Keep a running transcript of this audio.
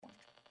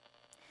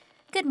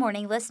Good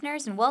morning,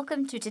 listeners, and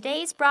welcome to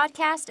today's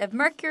broadcast of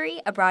Mercury,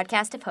 a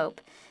broadcast of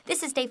hope.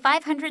 This is day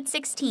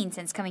 516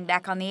 since coming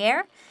back on the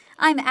air.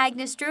 I'm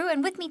Agnes Drew,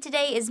 and with me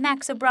today is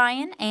Max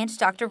O'Brien and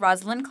Dr.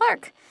 Rosalind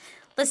Clark.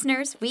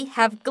 Listeners, we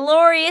have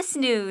glorious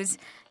news.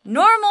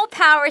 Normal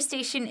Power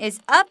Station is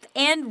up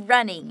and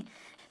running.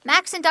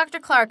 Max and Dr.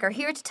 Clark are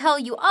here to tell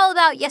you all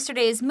about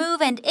yesterday's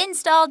Move and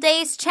Install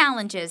Days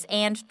challenges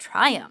and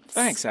triumphs.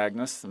 Thanks,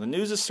 Agnes. The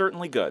news is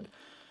certainly good.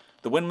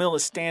 The windmill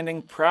is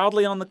standing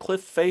proudly on the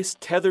cliff face,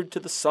 tethered to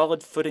the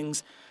solid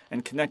footings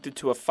and connected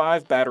to a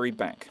 5-battery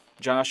bank.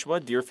 Joshua,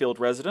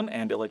 Deerfield resident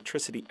and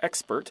electricity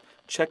expert,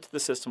 checked the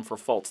system for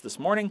faults this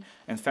morning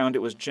and found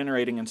it was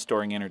generating and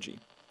storing energy.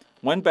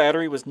 One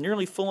battery was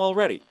nearly full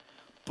already.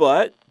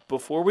 But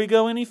before we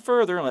go any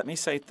further, let me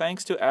say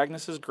thanks to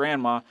Agnes's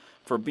grandma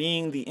for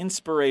being the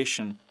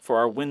inspiration for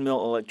our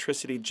windmill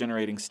electricity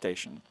generating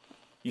station.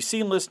 You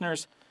see,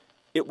 listeners,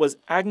 it was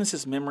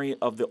Agnes's memory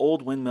of the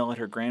old windmill at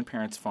her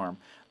grandparents' farm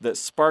that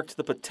sparked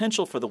the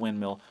potential for the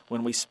windmill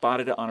when we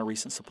spotted it on a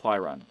recent supply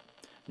run.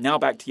 Now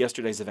back to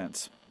yesterday's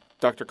events.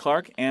 Dr.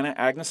 Clark, Anna,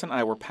 Agnes, and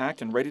I were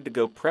packed and ready to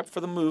go prep for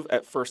the move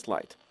at first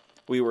light.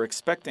 We were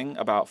expecting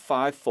about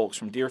 5 folks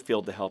from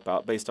Deerfield to help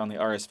out based on the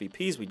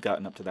RSVPs we'd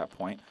gotten up to that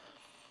point.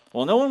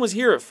 Well, no one was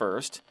here at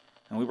first,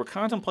 and we were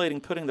contemplating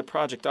putting the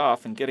project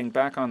off and getting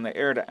back on the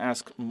air to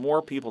ask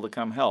more people to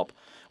come help,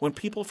 when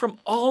people from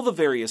all the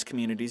various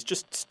communities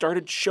just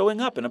started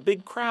showing up in a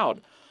big crowd,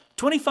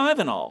 25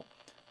 in all.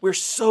 We're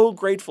so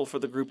grateful for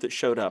the group that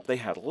showed up. They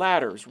had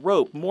ladders,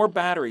 rope, more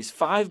batteries,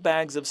 5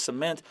 bags of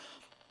cement,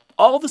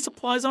 all the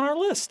supplies on our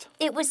list.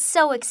 It was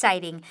so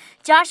exciting.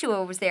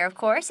 Joshua was there, of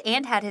course,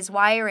 and had his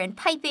wire and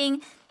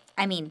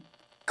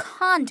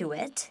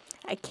conduit.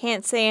 I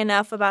can't say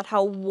enough about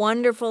how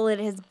wonderful it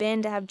has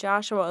been to have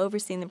Joshua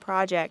overseeing the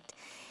project.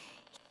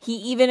 He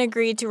even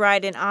agreed to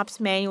write an ops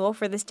manual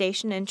for the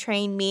station and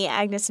train me,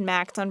 Agnes, and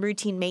Max on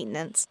routine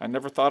maintenance. I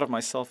never thought of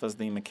myself as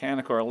the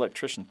mechanic or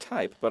electrician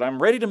type, but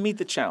I'm ready to meet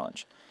the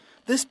challenge.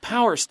 This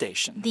power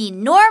station, the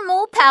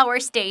Normal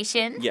Power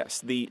Station. Yes,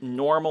 the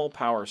Normal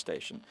Power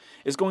Station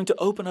is going to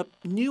open up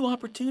new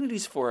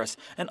opportunities for us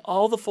and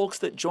all the folks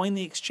that join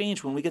the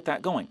exchange when we get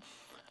that going.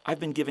 I've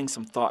been giving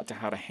some thought to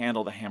how to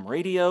handle the ham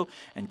radio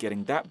and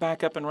getting that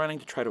back up and running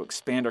to try to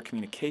expand our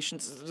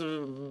communications,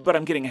 but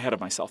I'm getting ahead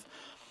of myself.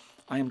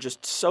 I am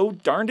just so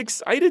darned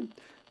excited.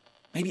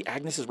 Maybe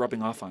Agnes is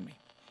rubbing off on me.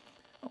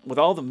 With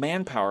all the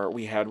manpower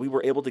we had, we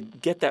were able to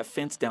get that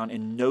fence down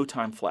in no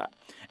time flat.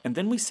 And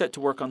then we set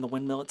to work on the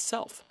windmill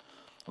itself.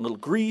 A little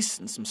grease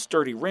and some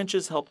sturdy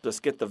wrenches helped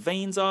us get the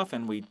vanes off,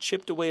 and we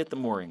chipped away at the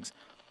moorings.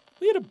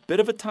 We had a bit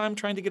of a time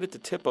trying to get it to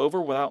tip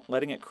over without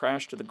letting it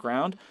crash to the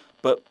ground,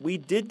 but we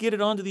did get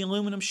it onto the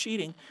aluminum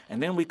sheeting,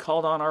 and then we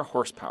called on our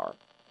horsepower.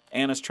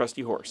 Anna's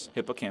trusty horse,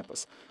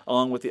 Hippocampus,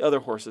 along with the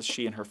other horses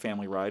she and her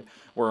family ride,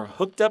 were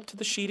hooked up to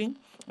the sheeting,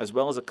 as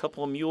well as a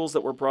couple of mules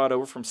that were brought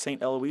over from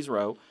St. Eloise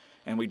Row,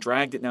 and we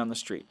dragged it down the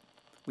street.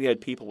 We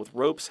had people with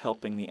ropes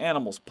helping the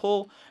animals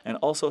pull and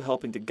also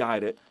helping to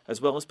guide it,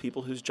 as well as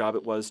people whose job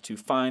it was to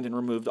find and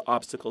remove the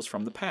obstacles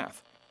from the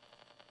path.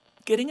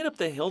 Getting it up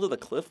the hill to the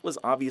cliff was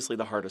obviously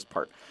the hardest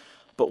part,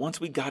 but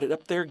once we got it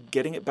up there,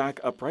 getting it back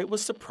upright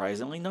was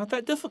surprisingly not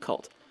that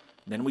difficult.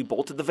 Then we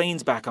bolted the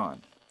vanes back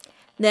on.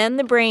 Then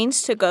the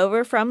brains took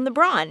over from the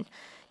brawn.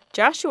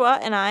 Joshua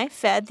and I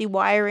fed the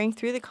wiring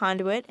through the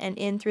conduit and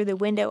in through the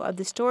window of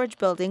the storage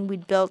building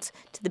we'd built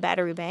to the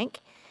battery bank.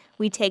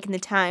 We'd taken the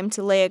time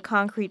to lay a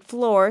concrete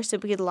floor so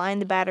we could line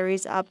the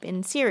batteries up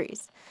in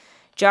series.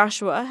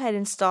 Joshua had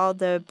installed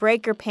the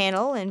breaker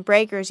panel and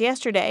breakers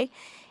yesterday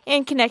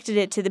and connected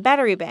it to the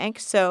battery bank,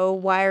 so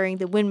wiring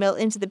the windmill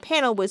into the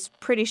panel was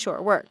pretty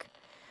short work.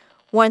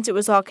 Once it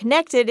was all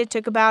connected, it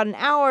took about an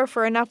hour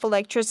for enough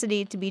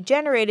electricity to be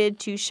generated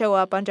to show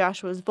up on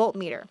Joshua's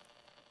voltmeter.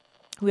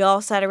 We all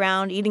sat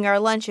around eating our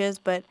lunches,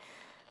 but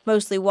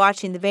mostly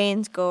watching the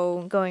vanes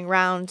going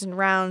rounds and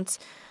rounds,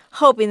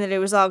 hoping that it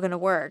was all going to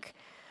work.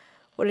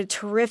 What a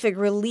terrific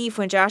relief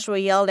when Joshua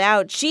yelled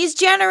out, "She's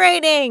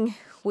generating!"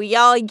 We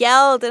all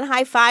yelled and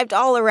high-fived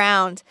all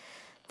around.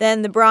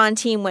 Then the brawn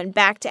team went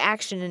back to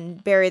action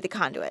and buried the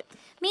conduit.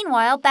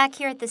 Meanwhile, back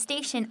here at the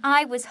station,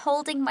 I was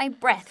holding my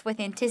breath with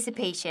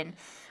anticipation.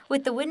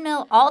 With the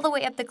windmill all the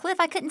way up the cliff,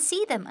 I couldn't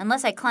see them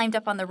unless I climbed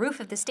up on the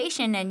roof of the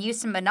station and used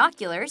some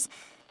binoculars.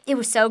 It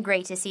was so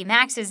great to see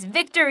Max's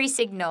victory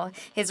signal,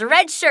 his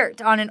red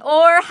shirt on an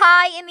oar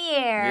high in the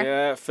air.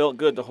 Yeah, it felt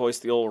good to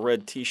hoist the old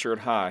red t-shirt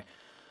high.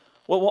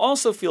 What will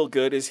also feel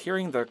good is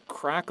hearing the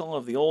crackle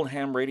of the old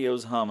ham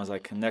radio's hum as I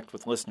connect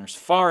with listeners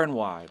far and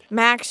wide.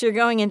 Max, you're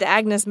going into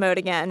Agnes mode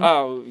again.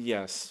 Oh,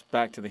 yes,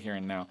 back to the here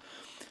and now.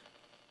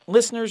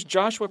 Listeners,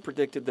 Joshua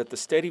predicted that the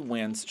steady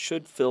winds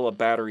should fill a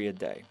battery a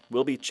day.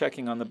 We'll be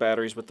checking on the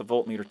batteries with the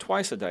voltmeter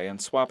twice a day and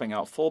swapping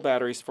out full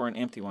batteries for an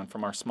empty one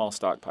from our small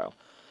stockpile.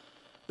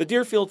 The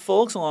Deerfield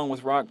folks, along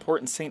with Rockport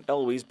and St.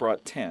 Eloise,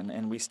 brought 10,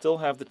 and we still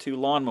have the 2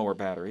 lawnmower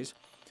batteries.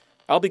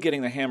 I'll be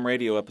getting the ham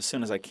radio up as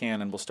soon as I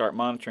can, and we'll start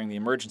monitoring the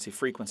emergency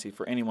frequency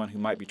for anyone who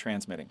might be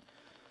transmitting.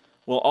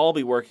 We'll all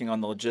be working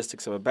on the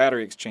logistics of a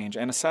battery exchange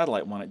and a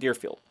satellite one at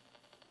Deerfield.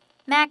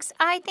 Max,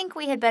 I think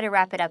we had better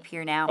wrap it up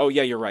here now. Oh,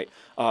 yeah, you're right.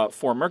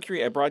 For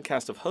Mercury, a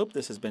broadcast of hope,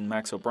 this has been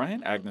Max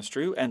O'Brien, Agnes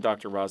Drew, and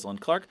Dr.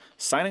 Rosalind Clark,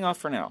 signing off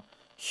for now.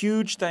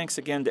 Huge thanks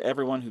again to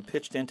everyone who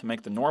pitched in to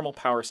make the Normal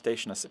Power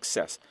Station a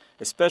success,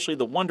 especially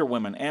the Wonder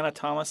Woman Anna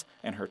Thomas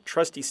and her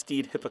trusty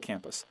steed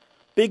Hippocampus.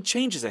 Big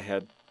changes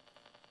ahead,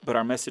 but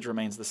our message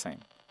remains the same.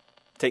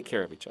 Take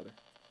care of each other.